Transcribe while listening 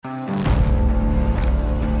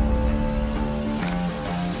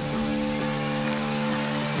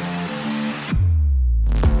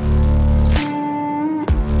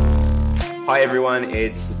Hi everyone,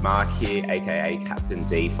 it's Mark here, aka Captain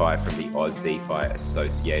DeFi from the Oz DeFi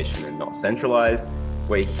Association and Not Centralized.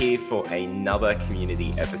 We're here for another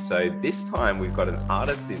community episode. This time we've got an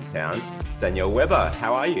artist in town, Danielle Weber.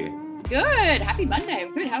 How are you? Good. Happy Monday.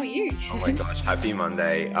 I'm good. How are you? Oh my gosh, happy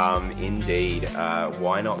Monday. Indeed.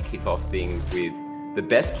 Why not kick off things with the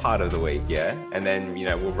best part of the week, yeah? And then,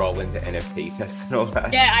 we'll roll into NFT fest and all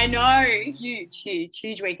that. Yeah, I know.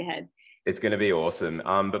 Huge week ahead. It's going to be awesome.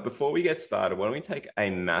 But before we get started, why don't we take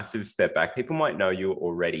a massive step back? People might know you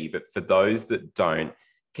already, but for those that don't,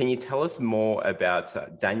 can you tell us more about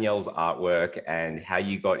Danielle's artwork and how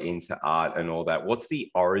you got into art and all that? What's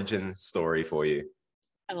the origin story for you?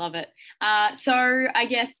 I love it. So I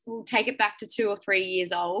guess we'll take it back to 2 or 3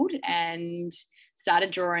 years old and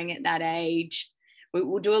started drawing at that age.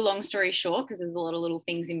 We'll do a long story short because there's a lot of little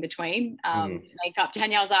things in between make up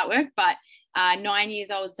Danielle's artwork. But 9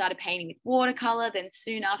 years old, started painting with watercolor. Then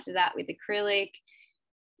soon after that with acrylic.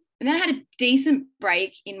 And then I had a decent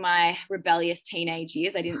break in my rebellious teenage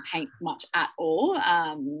years. I didn't paint much at all.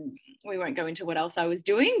 We won't go into what else I was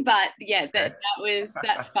doing, but yeah,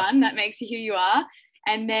 that's fun. That makes you who you are.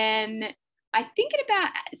 And then I think at about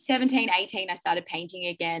 17, 18, I started painting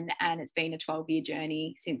again, and it's been a 12-year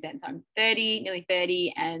journey since then. So I'm nearly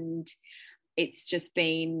 30, and it's just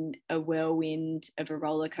been a whirlwind of a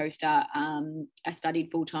roller coaster. I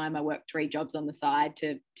studied full-time. I worked 3 jobs on the side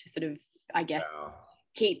to sort of, I guess,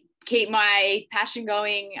 keep my passion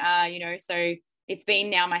going, so it's been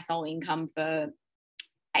now my sole income for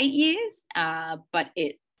 8 years, but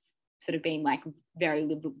it's sort of been like very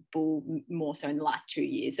livable more so in the last 2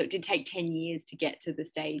 years. So it did take 10 years to get to the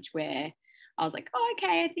stage where I was like, oh,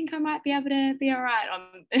 okay, I think I might be able to be all right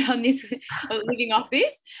on this, living off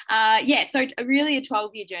this. So really a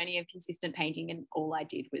 12-year journey of consistent painting, and all I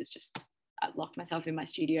did was just I locked myself in my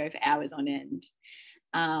studio for hours on end.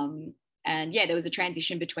 And yeah, there was a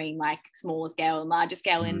transition between like smaller scale and larger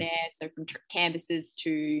scale in there. So from canvases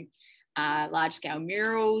to large scale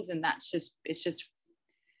murals, and it's just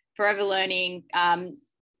forever learning.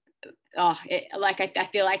 I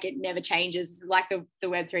feel like it never changes. It's like the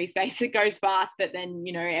Web3 space, it goes fast, but then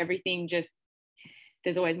everything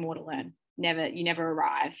there's always more to learn. You never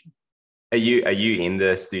arrive. Are you in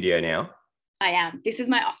the studio now? I am. This is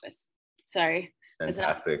my office. So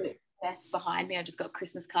fantastic. That's behind me. I just got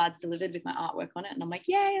Christmas cards delivered with my artwork on it, and I'm like,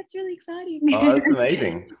 yay, it's really exciting. Oh, that's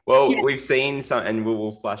amazing. Well, yeah. We've seen some, and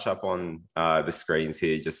we'll flash up on the screens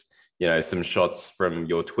here, just some shots from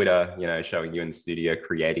your Twitter, showing you in the studio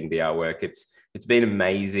creating the artwork. It's been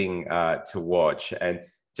amazing to watch, and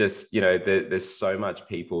just there's so many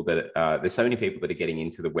people that are getting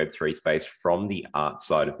into the Web3 space from the art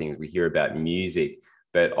side of things. We hear about music,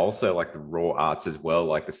 but also like the raw arts as well,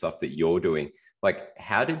 like the stuff that you're doing. Like,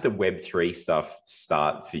 how did the Web3 stuff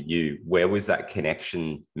start for you? Where was that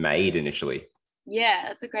connection made initially? Yeah,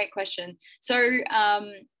 that's a great question. So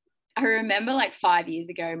I remember like 5 years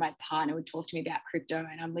ago, my partner would talk to me about crypto,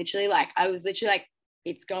 and I was literally like,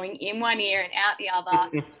 it's going in one ear and out the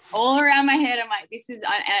other, all around my head. I'm like,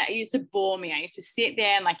 it used to bore me. I used to sit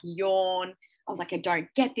there and like yawn. I was like, I don't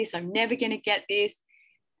get this. I'm never going to get this.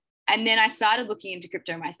 And then I started looking into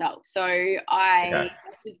crypto myself. So I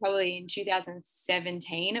invested probably in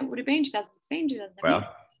 2017. It would have been 2016, 2017. Wow.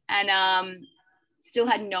 And still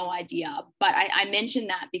had no idea. But I mentioned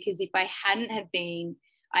that because if I hadn't have been,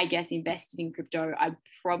 I guess, invested in crypto, I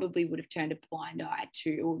probably would have turned a blind eye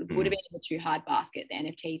or would have been in the too hard basket, the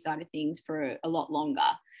NFT side of things, for a lot longer.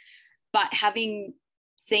 But having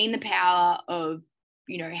seen the power of,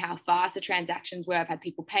 how fast the transactions were, I've had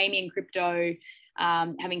people pay me in crypto,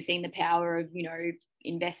 having seen the power of,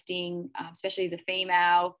 investing, especially as a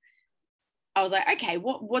female, I was like, okay,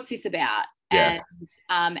 what's this about? Yeah.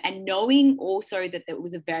 And knowing also that there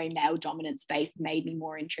was a very male dominant space made me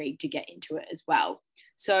more intrigued to get into it as well.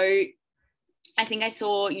 So I think I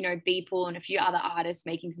saw, Beeple and a few other artists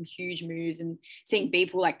making some huge moves, and seeing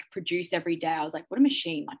Beeple like produce every day. I was like, what a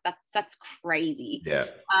machine. Like that's crazy. Yeah.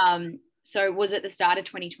 So it was at the start of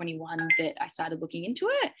 2021 that I started looking into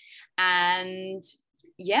it. And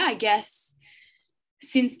yeah, I guess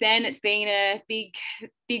since then it's been a big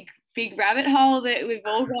rabbit hole that we've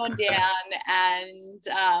all gone down. And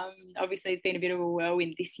obviously it's been a bit of a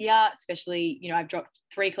whirlwind this year, especially, I've dropped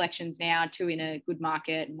 3 collections now, 2 in a good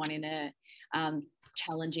market and 1 in a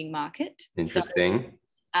challenging market. Interesting. So,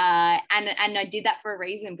 and I did that for a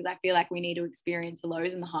reason, because I feel like we need to experience the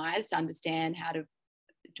lows and the highs to understand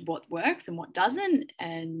what works and what doesn't.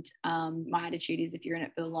 And my attitude is, if you're in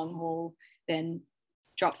it for the long haul, then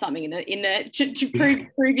drop something to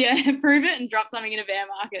prove it, and drop something in a bear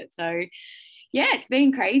market. So Yeah, it's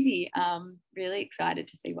been crazy. Really excited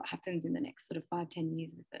to see what happens in the next sort of 5-10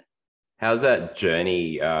 years with it. How's that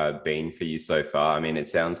journey been for you so far? I mean, it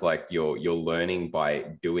sounds like you're learning by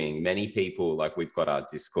doing. Many people, like we've got our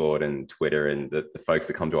Discord and Twitter and the folks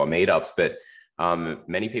that come to our meetups, but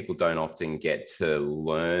many people don't often get to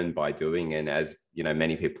learn by doing. And as you know,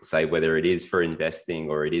 many people say, whether it is for investing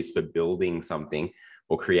or it is for building something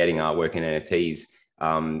or creating artwork and NFTs,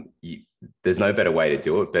 there's no better way to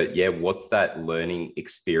do it. But yeah, what's that learning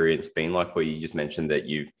experience been like for you? You just mentioned that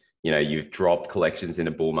you've dropped collections in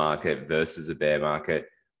a bull market versus a bear market.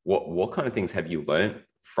 What kind of things have you learned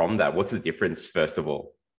from that? What's the difference, first of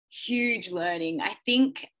all? Huge learning. I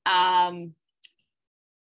think the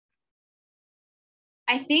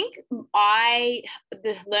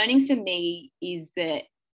learnings for me is that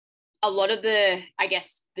a lot of I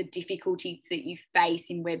guess, the difficulties that you face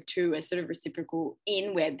in Web 2 are sort of reciprocal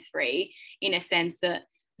in Web 3, in a sense that,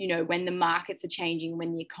 when the markets are changing,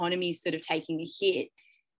 when the economy is sort of taking a hit,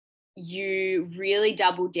 you really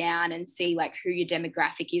double down and see like who your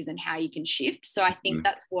demographic is and how you can shift. So I think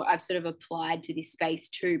that's what I've sort of applied to this space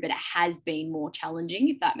too, but it has been more challenging,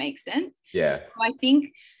 if that makes sense. Yeah. So I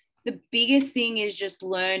think the biggest thing is just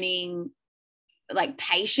learning like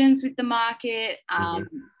patience with the market,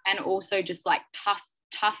 and also just like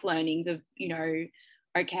tough learnings of,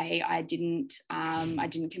 okay, I didn't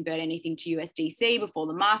convert anything to USDC before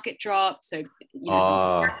the market dropped, so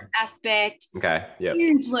aspect. Okay. Yeah.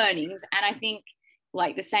 Huge learnings. And I think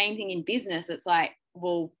like the same thing in business, it's like,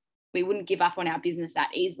 well, we wouldn't give up on our business that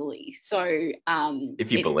easily. So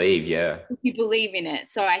if you believe in it.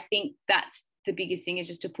 So I think that's the biggest thing, is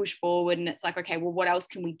just to push forward. And it's like, okay, well, what else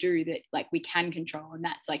can we do that like we can control? And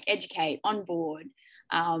that's like educate, onboard.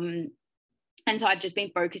 And so I've just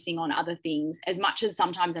been focusing on other things as much as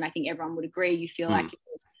sometimes, and I think everyone would agree, you feel like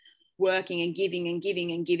you're working and giving and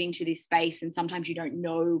giving and giving to this space, and sometimes you don't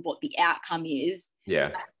know what the outcome is.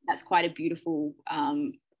 Yeah. That's quite a beautiful,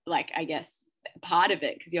 like, I guess, part of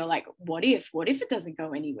it, because you're like, what if it doesn't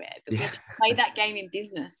go anywhere? But we have to play that game in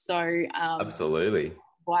business. So absolutely.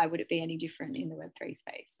 Why would it be any different in the Web3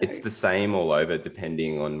 space? So, it's the same all over,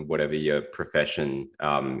 depending on whatever your profession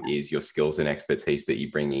is, your skills and expertise that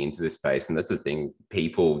you bring into this space. And that's the thing,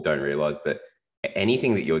 people don't realize that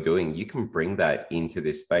anything that you're doing, you can bring that into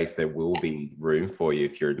this space. There will be room for you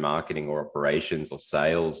if you're in marketing or operations or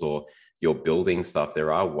sales, or you're building stuff.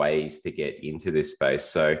 There are ways to get into this space.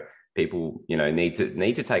 So people, need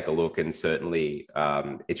to take a look. And certainly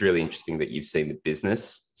it's really interesting that you've seen the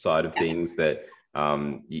business side of things, that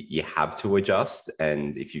you have to adjust.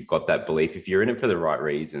 And if you've got that belief, if you're in it for the right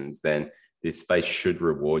reasons, then this space should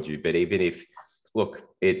reward you. But even if, look,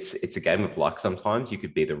 it's a game of luck. Sometimes you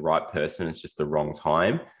could be the right person, it's just the wrong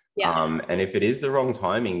time. And if it is the wrong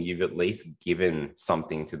timing, you've at least given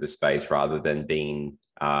something to the space rather than being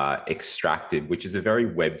extracted, which is a very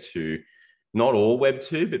Web 2, not all Web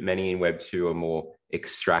 2, but many in Web 2 are more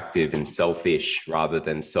extractive and selfish rather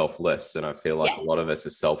than selfless. And I feel like a lot of us are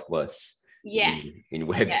selfless in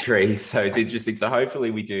Web3. So it's interesting. So hopefully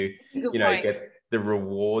we do, get the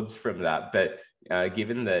rewards from that. But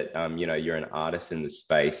given that, you're an artist in the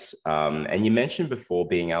space, and you mentioned before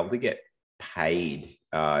being able to get paid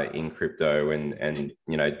in crypto and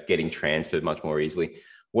getting transferred much more easily.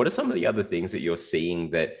 What are some of the other things that you're seeing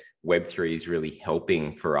that Web3 is really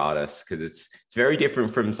helping for artists? Because it's very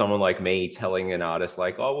different from someone like me telling an artist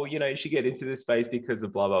like, oh, well, you should get into this space because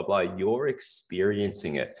of blah, blah, blah. You're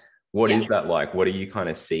experiencing it. What is that like? What are you kind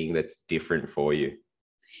of seeing that's different for you?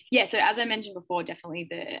 Yeah, so as I mentioned before, definitely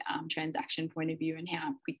the transaction point of view and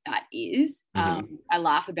how quick that is. I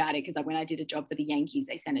laugh about it because when I did a job for the Yankees,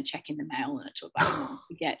 they sent a check in the mail and it took like a month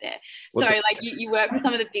to get there. So like you work with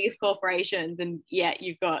some of the biggest corporations, and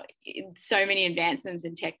you've got so many advancements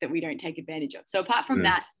in tech that we don't take advantage of. So apart from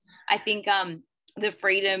that, I think the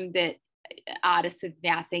freedom that artists have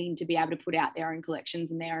now seen to be able to put out their own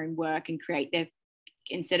collections and their own work and create their,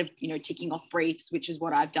 instead of ticking off briefs, which is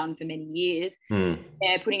what I've done for many years,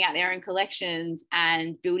 they're putting out their own collections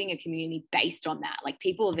and building a community based on that. Like,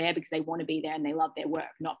 people are there because they want to be there and they love their work,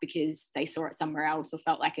 not because they saw it somewhere else or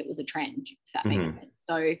felt like it was a trend, if that makes sense.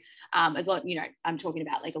 So as a lot, I'm talking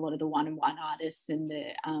about like a lot of the one-on-one artists and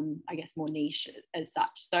the I guess more niche as such.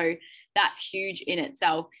 So that's huge in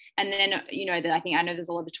itself. And then I know there's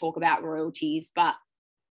a lot of talk about royalties,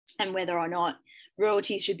 and whether or not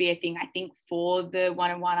royalties should be a thing. I think for the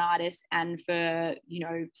one-on-one artists and for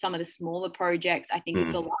some of the smaller projects, I think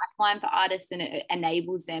it's a lifeline for artists, and it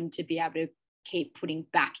enables them to be able to keep putting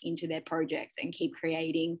back into their projects and keep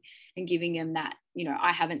creating and giving them that.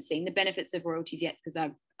 I haven't seen the benefits of royalties yet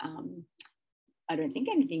because I don't think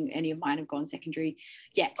any of mine have gone secondary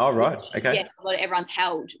yet. Oh, right. Okay. Yes, a lot of everyone's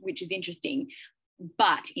held, which is interesting.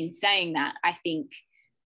 But in saying that, I think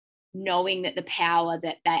knowing that the power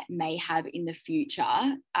that may have in the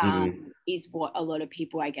future is what a lot of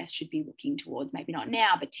people, I guess, should be looking towards. Maybe not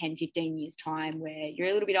now, but 10, 15 years time, where you're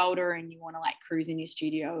a little bit older and you want to like cruise in your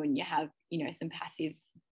studio and you have, you know, some passive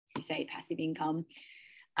income.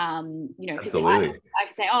 You know, because I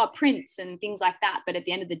could say, oh, prints and things like that, but at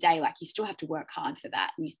the end of the day, like, you still have to work hard for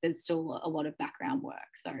that. There's still a lot of background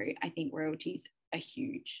work. So I think royalties are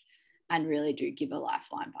huge and really do give a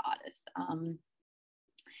lifeline for artists.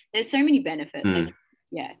 There's so many benefits. I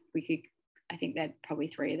think they're probably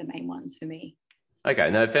three of the main ones for me.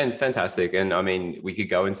 Okay, no, fantastic. And I mean, we could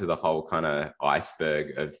go into the whole kind of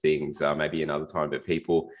iceberg of things maybe another time, but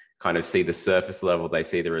people kind of see the surface level, they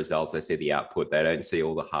see the results, they see the output, they don't see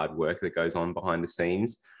all the hard work that goes on behind the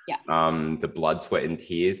scenes. Yeah. The blood, sweat, and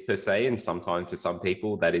tears per se. And sometimes for some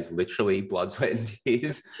people, that is literally blood, sweat, and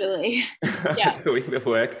tears. Really? Yeah. Doing the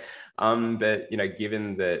work. But, you know,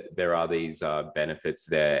 given that there are these benefits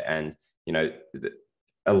there, and, you know,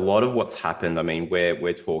 a lot of what's happened, I mean,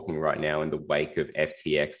 we're talking right now in the wake of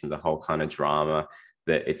FTX and the whole kind of drama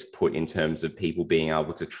that it's put in terms of people being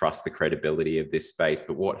able to trust the credibility of this space.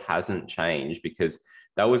 But what hasn't changed, because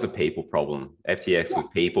that was a people problem. FTX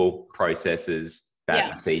with people, processes,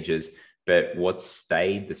 bad procedures. But what's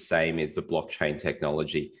stayed the same is the blockchain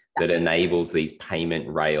technology that enables these payment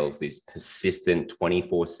rails, these persistent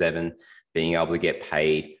 24/7 being able to get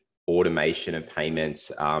paid, automation of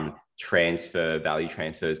payments, value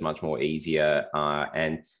transfer is much more easier,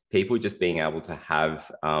 and people just being able to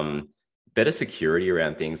have better security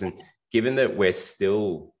around things. And given that we're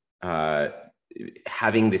still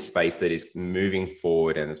having this space that is moving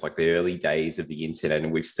forward, and it's like the early days of the internet,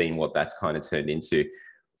 and we've seen what that's kind of turned into,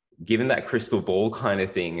 given that crystal ball kind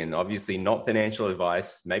of thing, and obviously not financial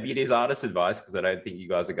advice, maybe it is artist advice, because I don't think you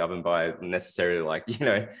guys are governed by necessarily like, you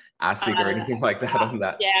know, ASIC or anything like that on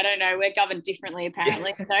that. Yeah, I don't know. We're governed differently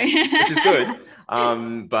apparently. So. Which is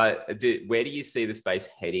good. But where do you see the space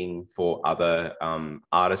heading for other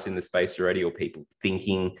artists in the space already, or people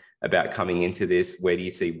thinking about coming into this? Where do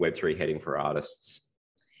you see Web3 heading for artists?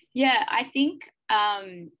 Yeah, I think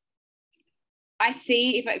I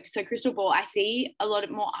see, crystal ball, I see a lot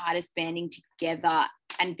more artists banding together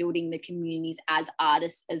and building the communities as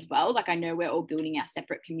artists as well. Like, I know we're all building our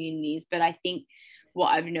separate communities, but I think what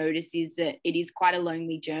I've noticed is that it is quite a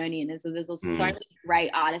lonely journey, and there's so many great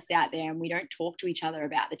artists out there, and we don't talk to each other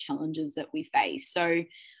about the challenges that we face. So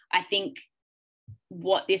I think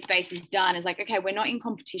what this space has done is like, okay, we're not in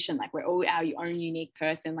competition. Like, we're all our own unique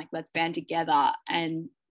person. Like, let's band together and,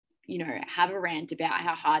 you know, have a rant about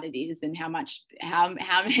how hard it is and how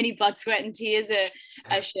many blood, sweat, and tears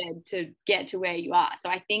are shed to get to where you are. So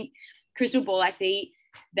I think crystal ball, I see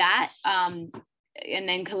that, and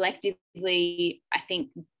then collectively, I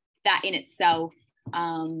think that in itself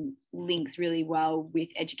links really well with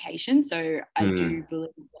education. So I do believe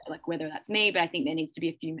that, like, whether that's me, but I think there needs to be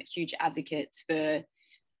a few huge advocates for,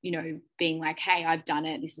 you know, being like, hey, I've done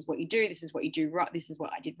it. This is what you do. This is what you do wrong. This is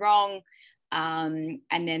what I did wrong. And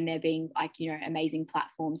then there being, like, you know, amazing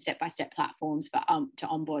platforms, step-by-step platforms for to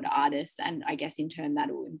onboard artists, and I guess in turn that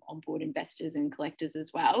will onboard investors and collectors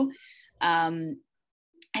as well.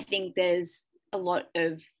 I think there's a lot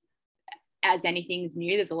of, as anything's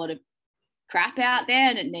new, there's a lot of crap out there,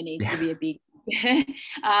 and there needs to be a big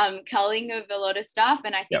culling of a lot of stuff.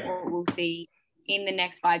 And I think what we'll see in the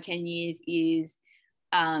next 5-10 years is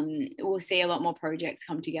we'll see a lot more projects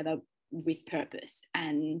come together with purpose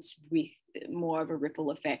and with more of a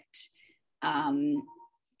ripple effect. You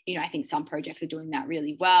know, I think some projects are doing that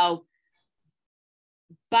really well,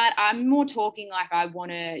 but I'm more talking like, I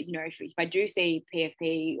want to, you know, if I do see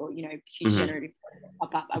PFP or, you know, huge generative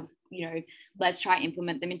pop up, you know, let's try and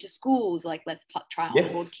implement them into schools. Like, let's try and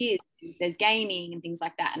onboard kids. There's gaming and things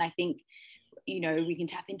like that. And I think, you know, we can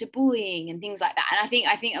tap into bullying and things like that. And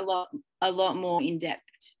I think a lot more in depth,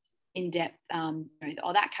 you know,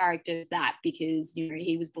 oh, that character is that because, you know,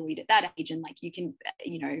 he was bullied at that age, and like, you can,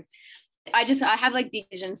 you know, I have like big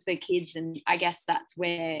visions for kids, and I guess that's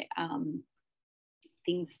where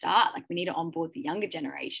things start. Like, we need to onboard the younger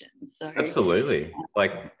generation. So absolutely,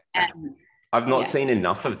 like, I've not seen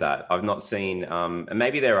enough of that. I've not seen, and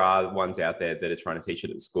maybe there are ones out there that are trying to teach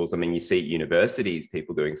it at schools. I mean, you see at universities,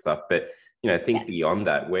 people doing stuff, but, you know, think beyond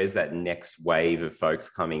that. Where's that next wave of folks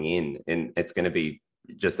coming in? And it's going to be,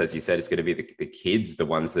 just as you said, it's going to be the kids, the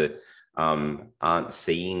ones that aren't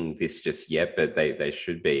seeing this just yet, but they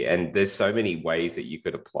should be. And there's so many ways that you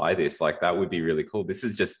could apply this. Like, that would be really cool. This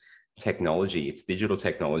is just technology, it's digital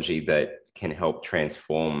technology that can help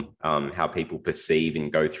transform how people perceive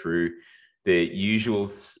and go through the usual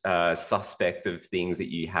suspect of things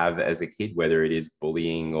that you have as a kid, whether it is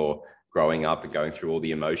bullying or growing up and going through all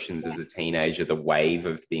the emotions as a teenager, the wave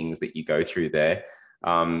of things that you go through there.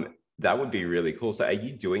 That would be really cool. So are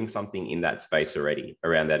you doing something in that space already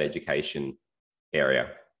around that education area?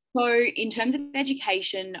 So in terms of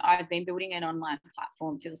education, I've been building an online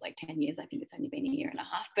platform. Feels like 10 years. I think it's only been a year and a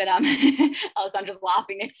half, but I'm just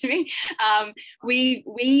laughing next to me.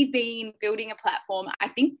 We've been building a platform. I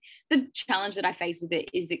think the challenge that I face with it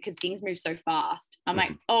is because things move so fast. I'm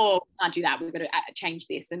like, oh, we can't do that. We've got to change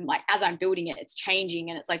this. And like, as I'm building it, it's changing.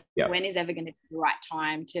 And it's like, when is ever going to be the right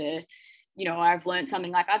time to, you know, I've learned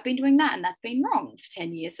something like I've been doing that and that's been wrong for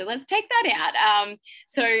 10 years. So let's take that out.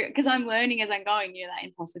 So because I'm learning as I'm going, you know, that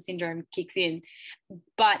imposter syndrome kicks in.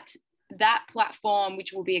 But that platform,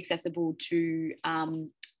 which will be accessible to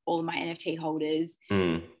all of my NFT holders,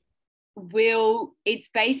 it's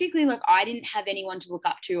basically like I didn't have anyone to look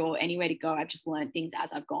up to or anywhere to go. I've just learned things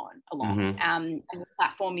as I've gone along. And this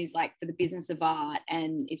platform is like for the business of art,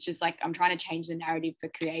 and it's just like I'm trying to change the narrative for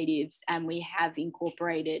creatives, and we have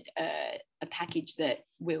incorporated a package that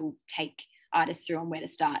will take artists through on where to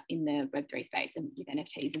start in the Web3 space and with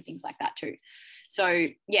NFTs and things like that too. So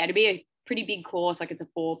yeah, to be a pretty big course, like it's a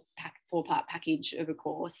four-part package of a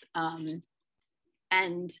course, and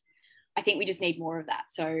I think we just need more of that.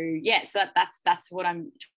 So yeah, so that's what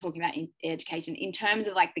I'm talking about in education. In terms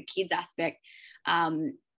of like the kids aspect,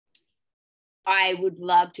 I would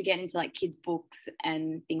love to get into like kids books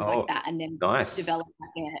and things like that, and then develop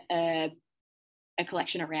like a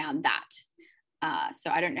collection around that. So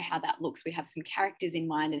I don't know how that looks. We have some characters in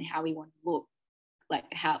mind and how we want to look, like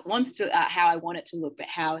how I want it to look, but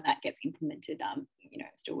how that gets implemented, you know,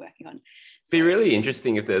 still working on. So, it'd be really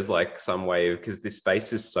interesting if there's like some way, because this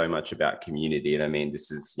space is so much about community. And I mean, this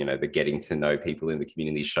is, you know, the getting to know people in the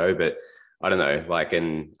community show, but I don't know, like,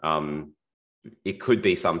 it could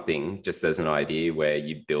be something just as an idea where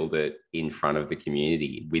you build it in front of the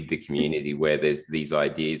community, with the community, where there's these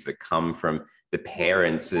ideas that come from the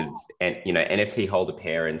parents of, and, you know, NFT holder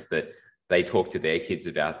parents that they talk to their kids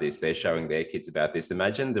about this, they're showing their kids about this.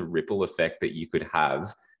 Imagine the ripple effect that you could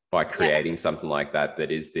have by creating something like that,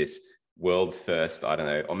 that is this world's first, I don't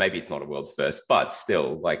know, or maybe it's not a world's first, but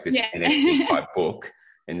still like this NFT type book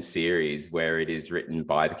and series where it is written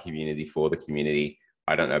by the community for the community.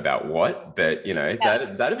 I don't know about what, but you know,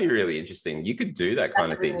 that'd be really interesting. You could do that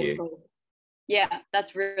kind of thing here. Cool. Yeah,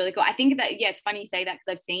 that's really cool. I think that, yeah, it's funny you say that, because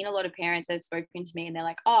I've seen a lot of parents that have spoken to me and they're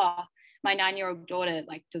like, oh, my 9-year-old daughter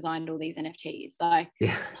like designed all these NFTs. Like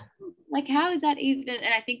how is that even?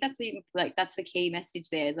 And I think that's the key message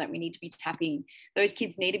there, is like we need to be those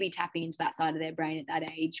kids need to be tapping into that side of their brain at that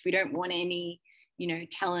age. We don't want any, you know,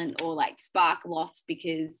 talent or like spark lost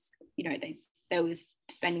because, you know, they was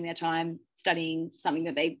spending their time studying something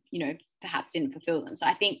that they, you know, perhaps didn't fulfill them. So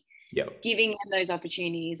I think giving them those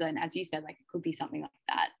opportunities, and as you said, like it could be something like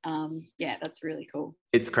that. Yeah, that's really cool.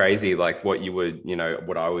 It's crazy, like what you would, you know,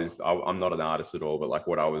 what I'm not an artist at all, but like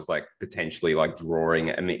what I was like potentially like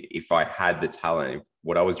drawing. I mean, if I had the talent,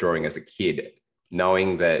 what I was drawing as a kid,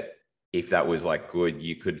 knowing that if that was like good,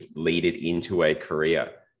 you could lead it into a career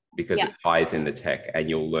because it ties in the tech and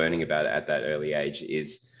you're learning about it at that early age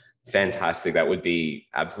is fantastic. That would be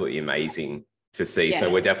absolutely amazing to see. So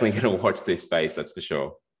we're definitely going to watch this space, that's for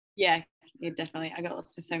sure. Yeah, definitely. I got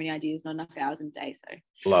so many ideas, not enough hours in a day. So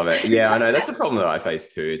love it. Yeah, I know that's a problem that I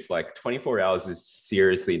face too. It's like 24 hours is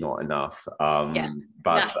seriously not enough.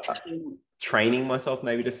 But training myself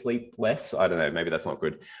maybe to sleep less. I don't know. Maybe that's not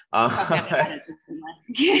good.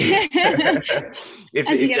 If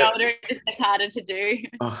you get older, it just gets harder to do.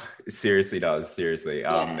 Oh, it seriously does. Seriously.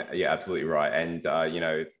 Yeah, absolutely right. And you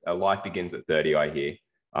know, a life begins at 30, I hear.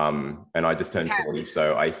 And I just turned 40,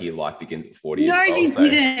 so I hear life begins at 40. No, you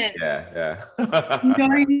didn't. Yeah.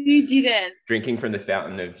 No, you didn't. Drinking from the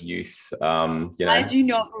fountain of youth. You know, I do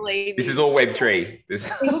not believe this is all Web3.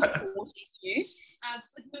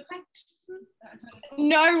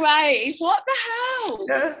 No way. What the hell?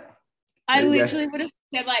 Yeah. I literally would have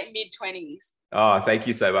said like mid-20s. Oh, thank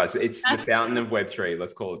you so much. It's the fountain of Web3.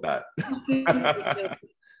 Let's call it that.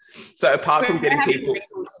 So apart from getting people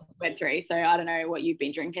Web3, so I don't know what you've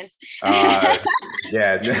been drinking. I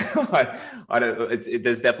don't.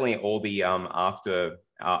 There's definitely all the after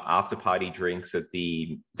party drinks at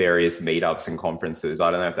the various meetups and conferences.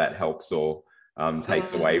 I don't know if that helps or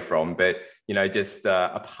takes away from, but you know, just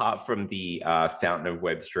apart from the fountain of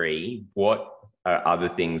Web3, what are other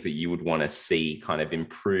things that you would want to see kind of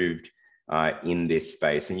improved in this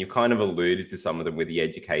space? And you kind of alluded to some of them with the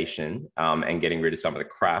education and getting rid of some of the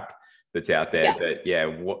crap. that's out there. But yeah,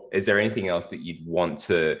 what is there anything else that you'd want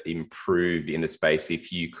to improve in the space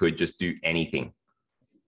if you could just do anything?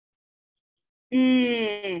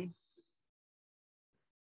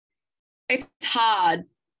 It's hard.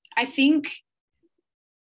 I think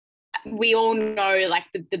we all know, like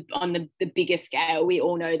on the bigger scale, we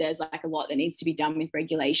all know there's like a lot that needs to be done with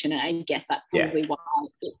regulation, and I guess that's probably why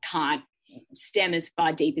it can't stem as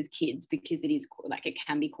far deep as kids, because it is like it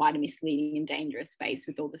can be quite a misleading and dangerous space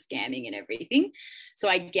with all the scamming and everything. So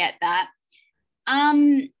I get that.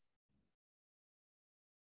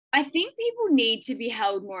 I think people need to be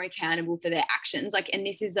held more accountable for their actions. Like, and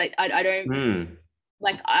this is like, I don't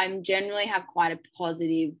like, I'm generally have quite a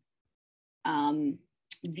positive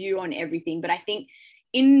view on everything, but I think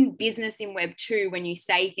in business in Web 2, when you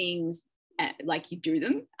say things like you do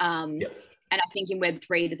them, and I think in Web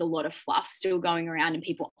 3 there's a lot of fluff still going around and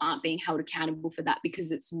people aren't being held accountable for that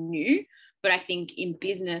because it's new. But I think in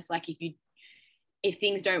business, like if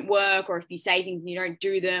things don't work, or if you say things and you don't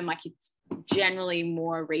do them, like it's generally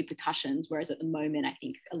more repercussions, whereas at the moment I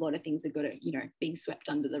think a lot of things are good at, you know, being swept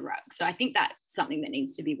under the rug. So I think that's something that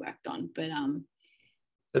needs to be worked on. But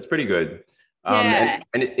that's pretty good. And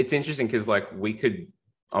it's interesting because like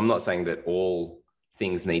I'm not saying that all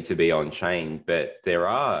things need to be on chain, but there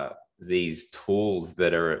are these tools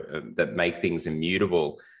that make things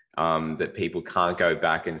immutable, that people can't go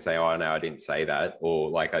back and say, oh no, I didn't say that, or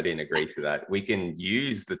like I didn't agree to that. We can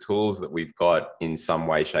use the tools that we've got in some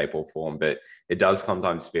way, shape or form, but it does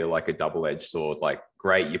sometimes feel like a double-edged sword. Like,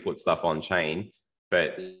 great, you put stuff on chain,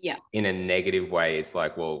 but in a negative way, it's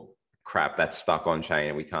like, well, crap, that's stuck on chain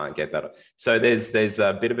and we can't get that. So there's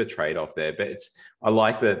a bit of a trade-off there, but I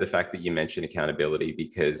like the fact that you mentioned accountability,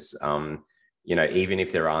 because you know, even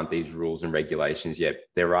if there aren't these rules and regulations yet,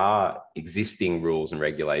 there are existing rules and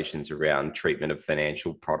regulations around treatment of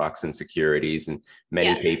financial products and securities. And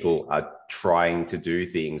many people are trying to do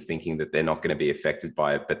things thinking that they're not going to be affected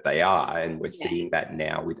by it, but they are. And we're seeing that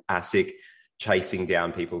now with ASIC chasing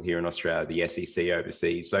down people here in Australia, the SEC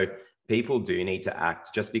overseas. So people do need to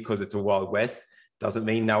act. Just because it's a Wild West doesn't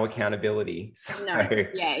mean no accountability. So,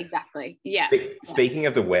 yeah, exactly. Yeah. Speaking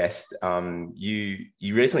of the West, you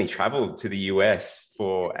recently traveled to the US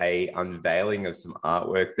for a unveiling of some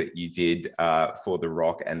artwork that you did for The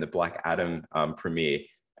Rock and the Black Adam premiere.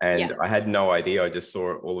 And I had no idea. I just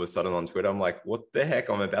saw it all of a sudden on Twitter. I'm like, what the heck?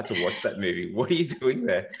 I'm about to watch that movie. What are you doing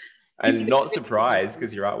there? And not surprised,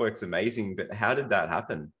 because your artwork's amazing. But how did that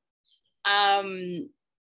happen?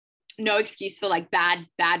 No excuse for like bad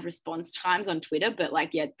response times on Twitter, but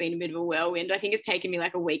like, yeah, it's been a bit of a whirlwind. I think it's taken me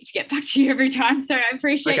like a week to get back to you every time, so I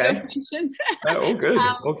appreciate your patience. No, all good.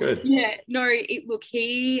 All good. Yeah, no, look,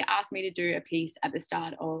 he asked me to do a piece at the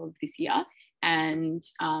start of this year, and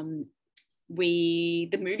the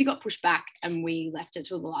movie got pushed back and we left it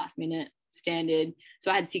till the last minute standard.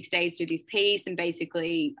 So I had 6 days to do this piece, and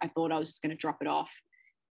basically I thought I was just going to drop it off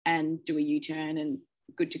and do a U-turn and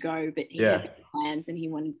good to go, but he had plans and he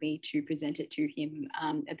wanted me to present it to him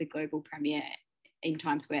at the global premiere in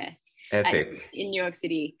Times Square. Epic. In New York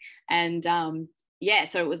City. And so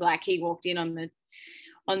it was like he walked in on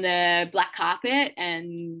the black carpet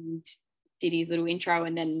and did his little intro,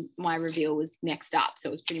 and then my reveal was next up. So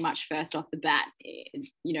it was pretty much first off the bat,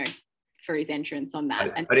 you know, for his entrance on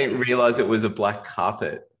that. I didn't realize it was a black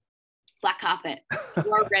carpet. Black carpet.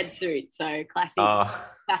 Wore a red suit, so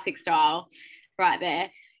classic style right there.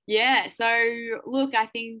 Yeah, so look, I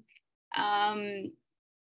think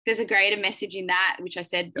there's a greater message in that, which I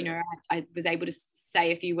said, you know, I was able to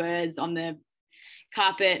say a few words on the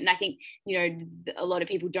carpet, and I think, you know, a lot of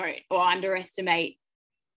people don't or underestimate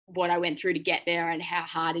what I went through to get there and how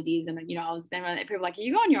hard it is. And, you know, I was then people were like, are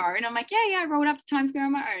you on your own? I'm like, yeah, I rolled up to Times Square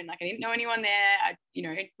on my own. Like, I didn't know anyone there. You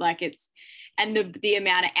know, like it's, and the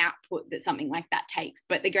amount of output that something like that takes.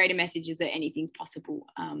 But the greater message is that anything's possible.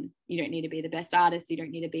 You don't need to be the best artist. You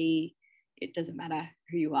don't need to be, it doesn't matter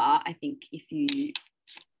who you are. I think if you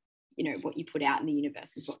know, what you put out in the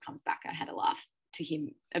universe is what comes back. I had a laugh to him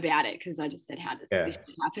about it because I just said, how does this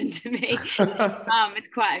happen to me? It's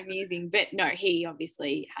quite amusing. But no, he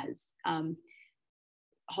obviously has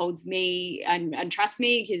holds me and trusts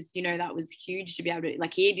me, because, you know, that was huge to be able to,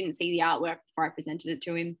 like, he didn't see the artwork before I presented it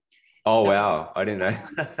to him. Oh, so, wow. I didn't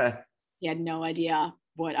know. He had no idea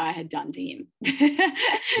what I had done to him.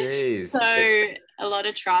 Jeez. So a lot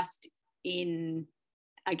of trust in,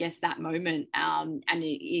 I guess, that moment. And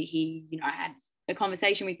he, you know, I had a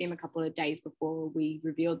conversation with him a couple of days before we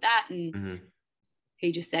revealed that, and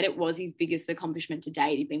he just said it was his biggest accomplishment to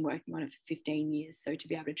date. He'd been working on it for 15 years, so to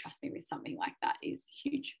be able to trust me with something like that is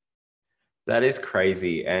huge. That is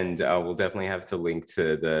crazy, and we'll definitely have to link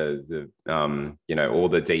to the all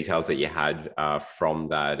the details that you had from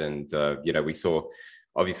that, and we saw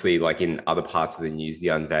obviously like in other parts of the news the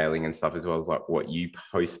unveiling and stuff as well as like what you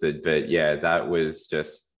posted, but yeah, that was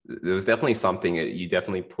just there was definitely something that you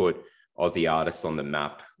definitely put Aussie artists on the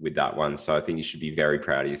map with that one, so I think you should be very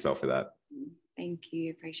proud of yourself for that. Thank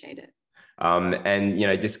you, appreciate it. And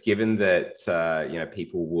just given that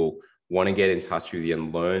people will want to get in touch with you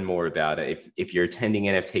and learn more about it, if you're attending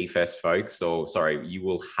NFT Fest, folks, or sorry, you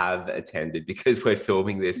will have attended because we're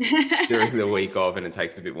filming this during the week of, and it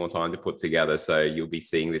takes a bit more time to put together. So you'll be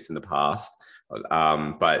seeing this in the past.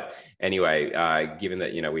 But anyway, given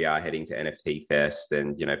that we are heading to NFT Fest,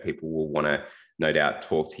 and people will want to no doubt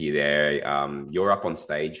talk to you there. You're up on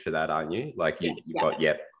stage for that, aren't you? Like you've got,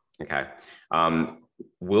 yep. Okay.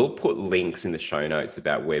 We'll put links in the show notes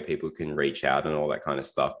about where people can reach out and all that kind of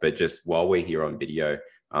stuff. But just while we're here on video,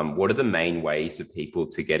 what are the main ways for people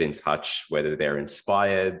to get in touch, whether they're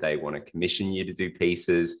inspired, they want to commission you to do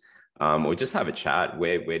pieces, or just have a chat?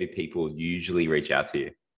 Where do people usually reach out to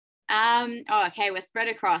you? Okay, we're spread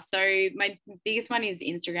across. So my biggest one is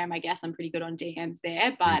Instagram, I guess. I'm pretty good on DMs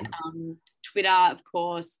there, but Twitter, of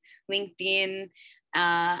course, LinkedIn.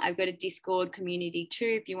 I've got a Discord community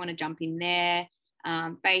too, if you want to jump in there.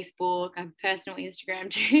 Facebook, I have personal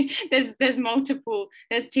Instagram too. There's multiple.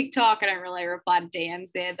 There's TikTok. I don't really reply to DMs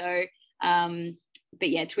there though. But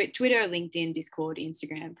yeah, Twitter, LinkedIn, Discord,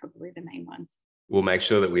 Instagram, probably the main ones. We'll make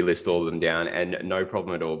sure that we list all of them down, and no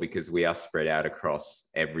problem at all, because we are spread out across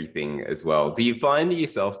everything as well. Do you find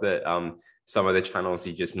yourself that some of the channels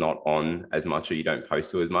you're just not on as much, or you don't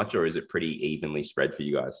post to as much, or is it pretty evenly spread for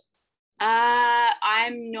you guys?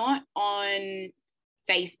 I'm not on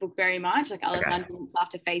Facebook very much. Like Alessandra looks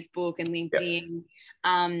after Facebook and LinkedIn.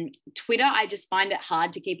 Yep. Twitter, I just find it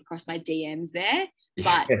hard to keep across my DMs there.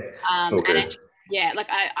 But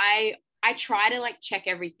I try to like check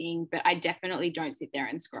everything, but I definitely don't sit there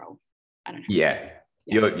and scroll. I don't know. Yeah.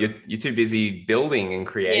 You're too busy building and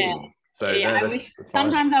creating. Yeah. So yeah, I wish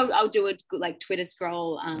sometimes I'll do a good like Twitter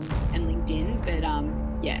scroll and LinkedIn, but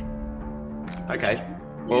yeah. Okay.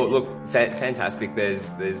 Well, look, fantastic.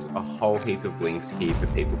 There's a whole heap of links here for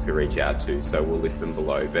people to reach out to, so we'll list them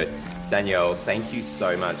below. But Danielle, thank you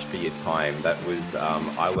so much for your time. That was,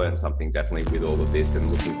 I learned something definitely with all of this, and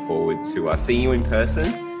looking forward to seeing you in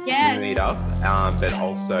person. Yes. Meet up, but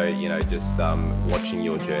also, just watching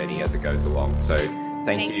your journey as it goes along. So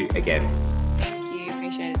thank you again. Thank you.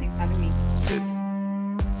 Appreciate it. Thanks for having me. Cheers.